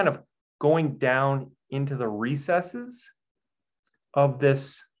just kind of going down into the recesses of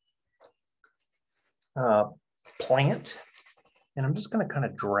this plant. And I'm just going to kind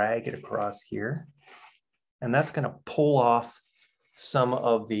of drag it across here. And that's going to pull off some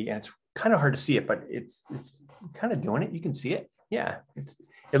of the, and it's kind of hard to see it, but it's kind of doing it. You can see it. Yeah,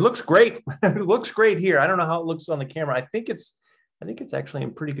 it looks great. It looks great here. I don't know how it looks on the camera. I think it's actually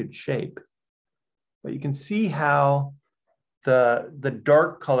in pretty good shape. But you can see how the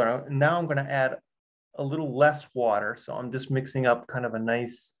dark color, and now I'm going to add a little less water. So I'm just mixing up kind of a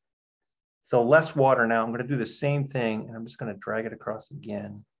nice, so less water now. I'm going to do the same thing, and I'm just going to drag it across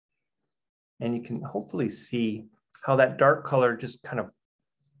again. And you can hopefully see how that dark color just kind of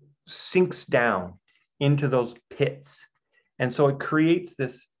sinks down into those pits. And so it creates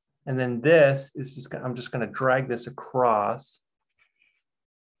this, and then this is just, I'm just going to drag this across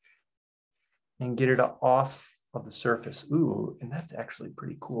and get it off of the surface. Ooh, and that's actually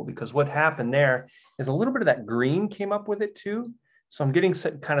pretty cool, because what happened there is a little bit of that green came up with it too. So I'm getting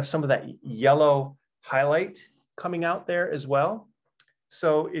kind of some of that yellow highlight coming out there as well.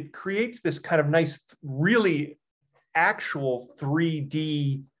 So it creates this kind of nice, really actual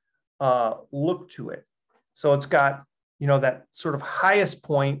 3D look to it. So it's got you know, that sort of highest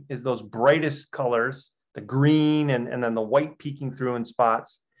point is those brightest colors, the green and then the white peeking through in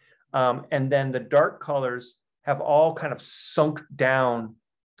spots. And then the dark colors have all kind of sunk down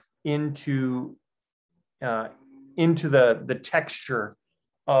into the texture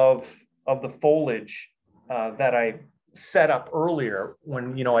of the foliage that I set up earlier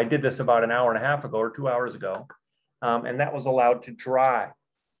when, you know, I did this about an hour and a half ago or 2 hours ago, and that was allowed to dry.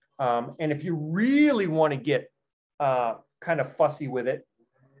 And if you really want to get kind of fussy with it,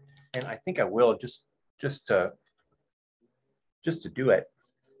 and I think I will just to do it,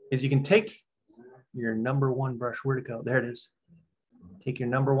 is you can take your number one brush. Where'd it go? There it is. Take your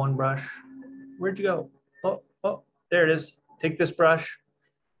number one brush. Where'd you go? Oh, there it is. Take this brush,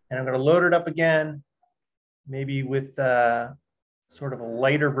 and I'm going to load it up again, maybe with sort of a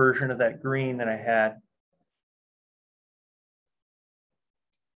lighter version of that green that I had.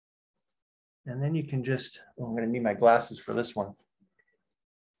 And then you can just, oh, I'm going to need my glasses for this one.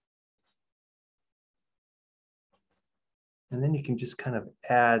 And then you can just kind of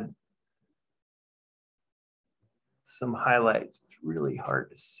add some highlights. It's really hard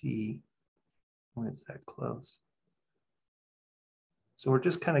to see when it's that close. So we're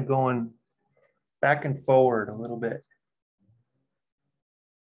just kind of going back and forward a little bit.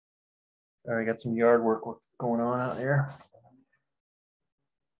 Sorry, I got some yard work going on out there.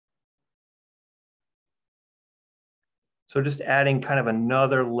 So just adding kind of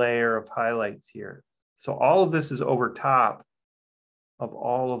another layer of highlights here. So all of this is over top of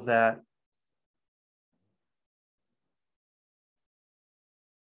all of that.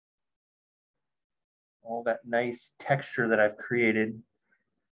 All that nice texture that I've created.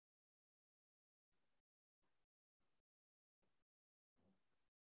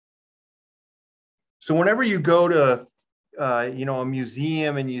 So whenever you go to, you know, a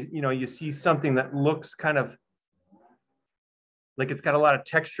museum and you see something that looks kind of like it's got a lot of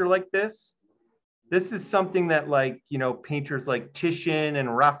texture like this. This is something that, like, you know, painters like Titian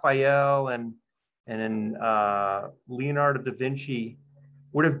and Raphael and Leonardo da Vinci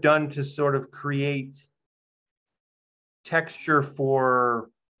would have done to sort of create texture for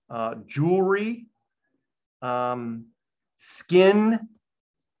jewelry, skin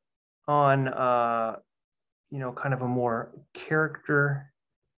on, you know, kind of a more character,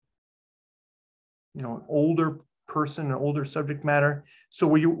 you know, an older person, an older subject matter. So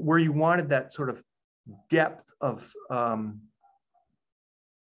where you wanted that sort of depth of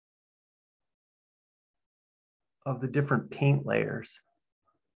the different paint layers.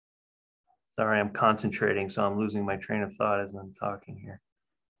 Sorry, I'm concentrating, so I'm losing my train of thought as I'm talking here.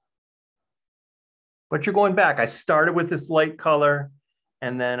 But you're going back. I started with this light color,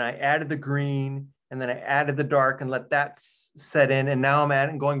 and then I added the green, and then I added the dark and let that set in. And now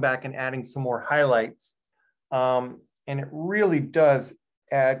I'm going back and adding some more highlights. And it really does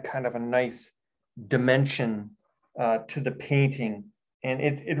add kind of a nice dimension to the painting. And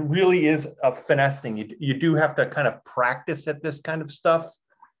it really is a finesse thing. You do have to kind of practice at this kind of stuff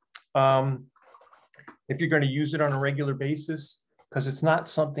if you're going to use it on a regular basis, because it's not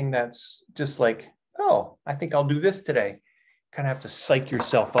something that's just like, oh, I think I'll do this today. Kind of have to psych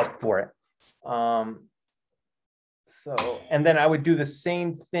yourself up for it. And then I would do the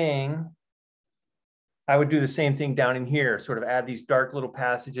same thing. I would do the same thing down in here, sort of add these dark little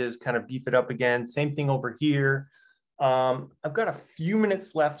passages, kind of beef it up again. Same thing over here. I've got a few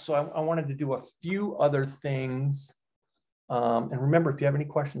minutes left, so I wanted to do a few other things. And remember, if you have any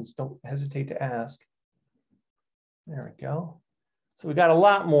questions, don't hesitate to ask. There we go. So we got a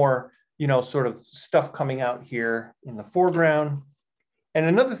lot more, you know, sort of stuff coming out here in the foreground. And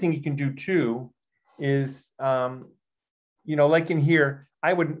another thing you can do too is, you know, like in here,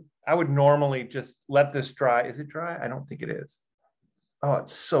 I would normally just let this dry. Is it dry? I don't think it is. Oh,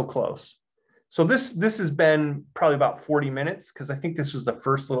 it's so close. So this has been probably about 40 minutes, because I think this was the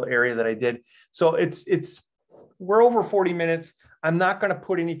first little area that I did. So we're over 40 minutes. I'm not going to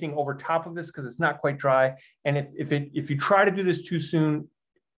put anything over top of this because it's not quite dry. And if you try to do this too soon,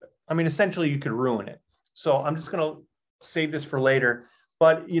 I mean, essentially you could ruin it. So I'm just going to save this for later.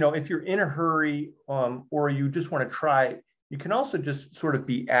 But, you know, if you're in a hurry or you just want to try, you can also just sort of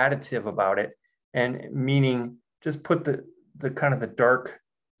be additive about it, and meaning just put the kind of the dark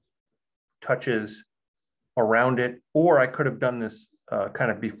touches around it. Or I could have done this kind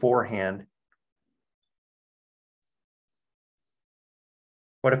of beforehand.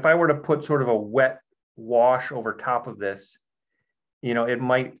 But if I were to put sort of a wet wash over top of this, you know, it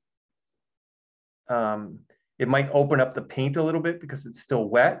might open up the paint a little bit because it's still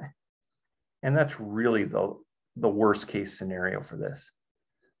wet. And that's really the worst case scenario for this.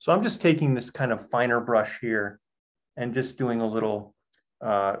 So I'm just taking this kind of finer brush here and just doing a little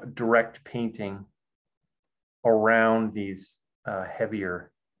direct painting around these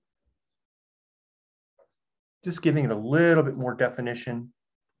heavier, just giving it a little bit more definition.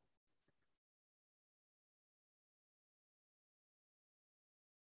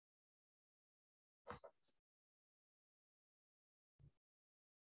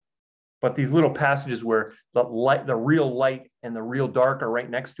 But these little passages where the light, the real light and the real dark are right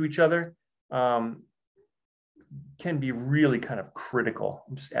next to each other can be really kind of critical.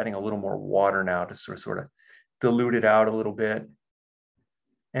 I'm just adding a little more water now to sort of dilute it out a little bit.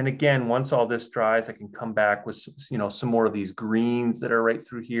 And again, once all this dries, I can come back with, you know, some more of these greens that are right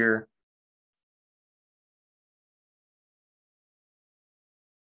through here.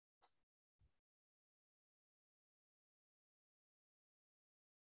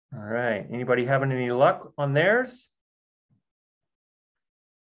 All right, anybody having any luck on theirs?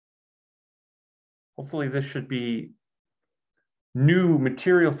 Hopefully this should be new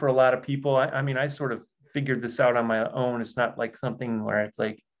material for a lot of people. I mean, I sort of figured this out on my own. It's not like something where it's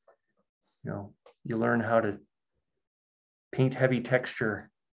like, you know, you learn how to paint heavy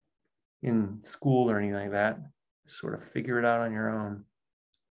texture in school or anything like that. Sort of figure it out on your own.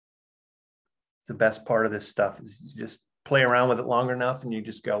 It's the best part of this stuff is you just play around with it long enough and you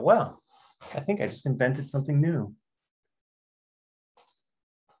just go, well, I think I just invented something new.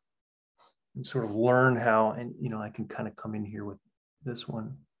 And sort of learn how, and you know, I can kind of come in here with this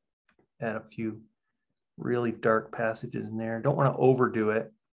one, add a few really dark passages in there. Don't want to overdo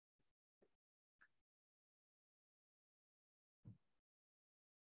it.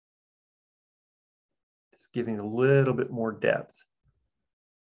 Just giving a little bit more depth.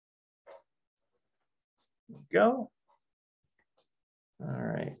 There we go. All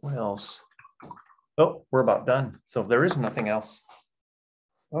right, what else? Oh, we're about done. So there is nothing else.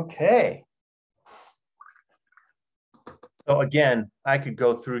 Okay. So again, I could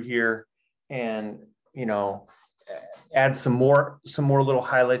go through here and, you know, add some more little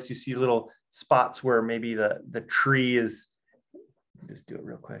highlights. You see little spots where maybe the tree is, just do it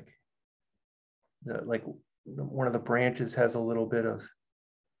real quick. Like one of the branches has a little bit of,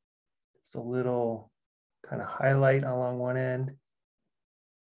 it's a little kind of highlight along one end.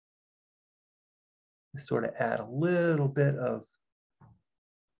 Sort of add a little bit of,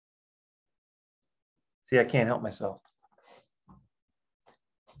 see, I can't help myself.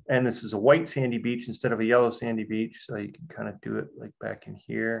 And this is a white sandy beach instead of a yellow sandy beach. So you can kind of do it like back in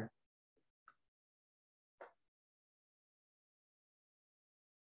here.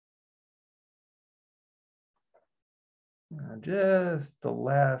 Just the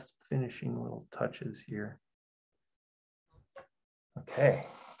last finishing little touches here. Okay.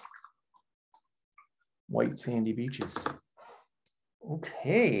 White sandy beaches.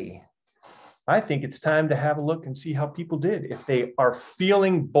 Okay. I think it's time to have a look and see how people did. If they are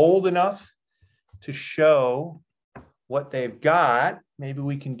feeling bold enough to show what they've got, maybe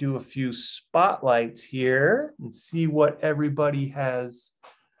we can do a few spotlights here and see what everybody has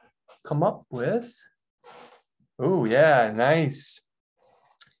come up with. Oh, yeah, nice.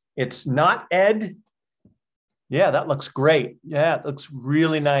 It's not Ed. Yeah, that looks great. Yeah, it looks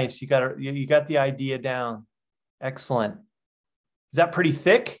really nice. You got the idea down. Excellent. Is that pretty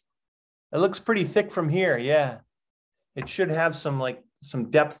thick? It looks pretty thick from here. Yeah. It should have some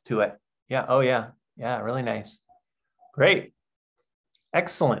depth to it. Yeah. Oh yeah. Yeah. Really nice. Great.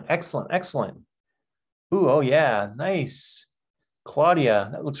 Excellent. Excellent. Excellent. Ooh, oh yeah. Nice. Claudia,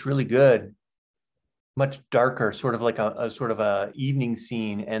 that looks really good. Much darker, sort of like a sort of a evening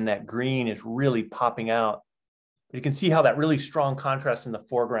scene, and that green is really popping out. You can see how that really strong contrast in the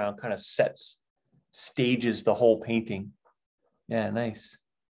foreground kind of stages the whole painting. Yeah, nice.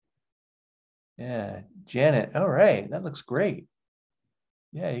 Yeah, Janet. All right, that looks great.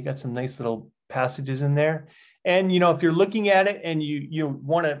 Yeah, you got some nice little passages in there. And you know, if you're looking at it and you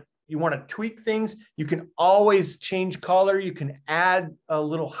want to tweak things, you can always change color. You can add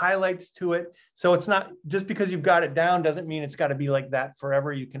little highlights to it. So it's not just because you've got it down doesn't mean it's got to be like that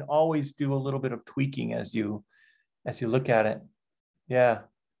forever. You can always do a little bit of tweaking as you look at it. Yeah,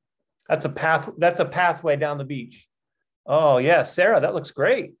 that's a path. That's a pathway down the beach. Oh yeah, Sarah, that looks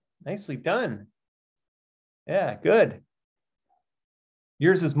great. Nicely done. Yeah, good.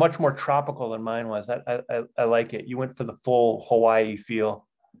 Yours is much more tropical than mine was. I like it. You went for the full Hawaii feel.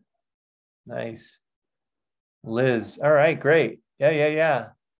 Nice. Liz. All right, great. Yeah.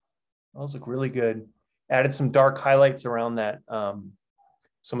 Those look really good. Added some dark highlights around that,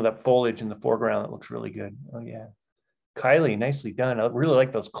 some of that foliage in the foreground. That looks really good. Oh yeah. Kylie, nicely done. I really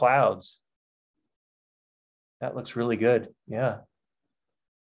like those clouds. That looks really good. Yeah.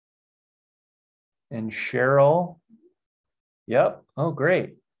 And Cheryl, Yep. Oh,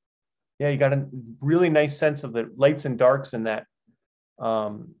 great. Yeah, you got a really nice sense of the lights and darks in that,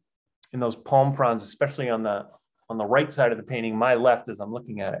 in those palm fronds, especially on the right side of the painting, my left as I'm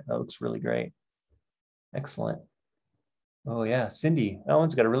looking at it. That looks really great. Excellent. Oh yeah, Cindy, that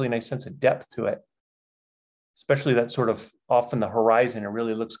one's got a really nice sense of depth to it, especially that sort of off in the horizon. It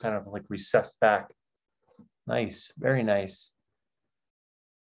really looks kind of like recessed back. Nice, very nice.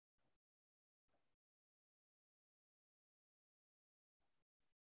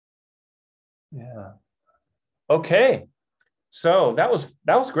 Yeah. Okay. So that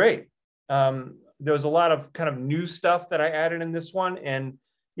was great. There was a lot of kind of new stuff that I added in this one. And,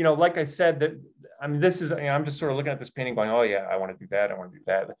 you know, like I said, that I mean, this is, you know, I'm just sort of looking at this painting going, oh yeah, I want to do that. I want to do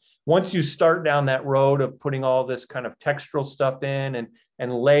that. Once you start down that road of putting all this kind of textural stuff in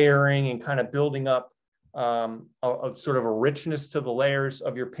and layering and kind of building up a sort of a richness to the layers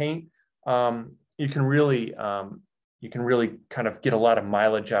of your paint, you can really kind of get a lot of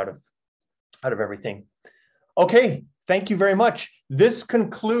mileage out of everything. Okay, thank you very much. This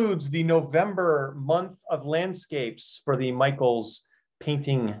concludes the November month of landscapes for the Michaels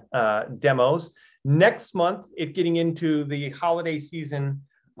painting demos. Next month, getting into the holiday season,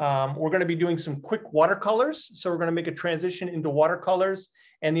 we're going to be doing some quick watercolors. So we're going to make a transition into watercolors.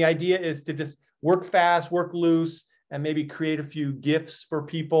 And the idea is to just work fast, work loose, and maybe create a few gifts for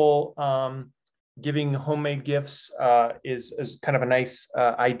people. Giving homemade gifts is kind of a nice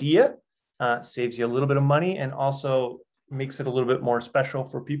idea. Saves you a little bit of money and also makes it a little bit more special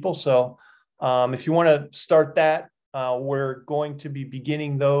for people. So if you want to start that, we're going to be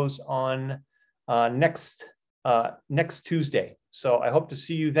beginning those on next Tuesday. So I hope to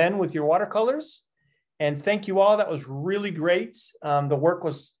see you then with your watercolors. And thank you all. That was really great. The work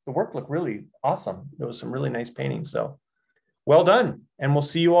looked really awesome. There was some really nice paintings. So well done. And we'll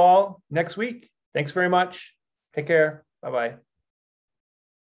see you all next week. Thanks very much. Take care. Bye-bye.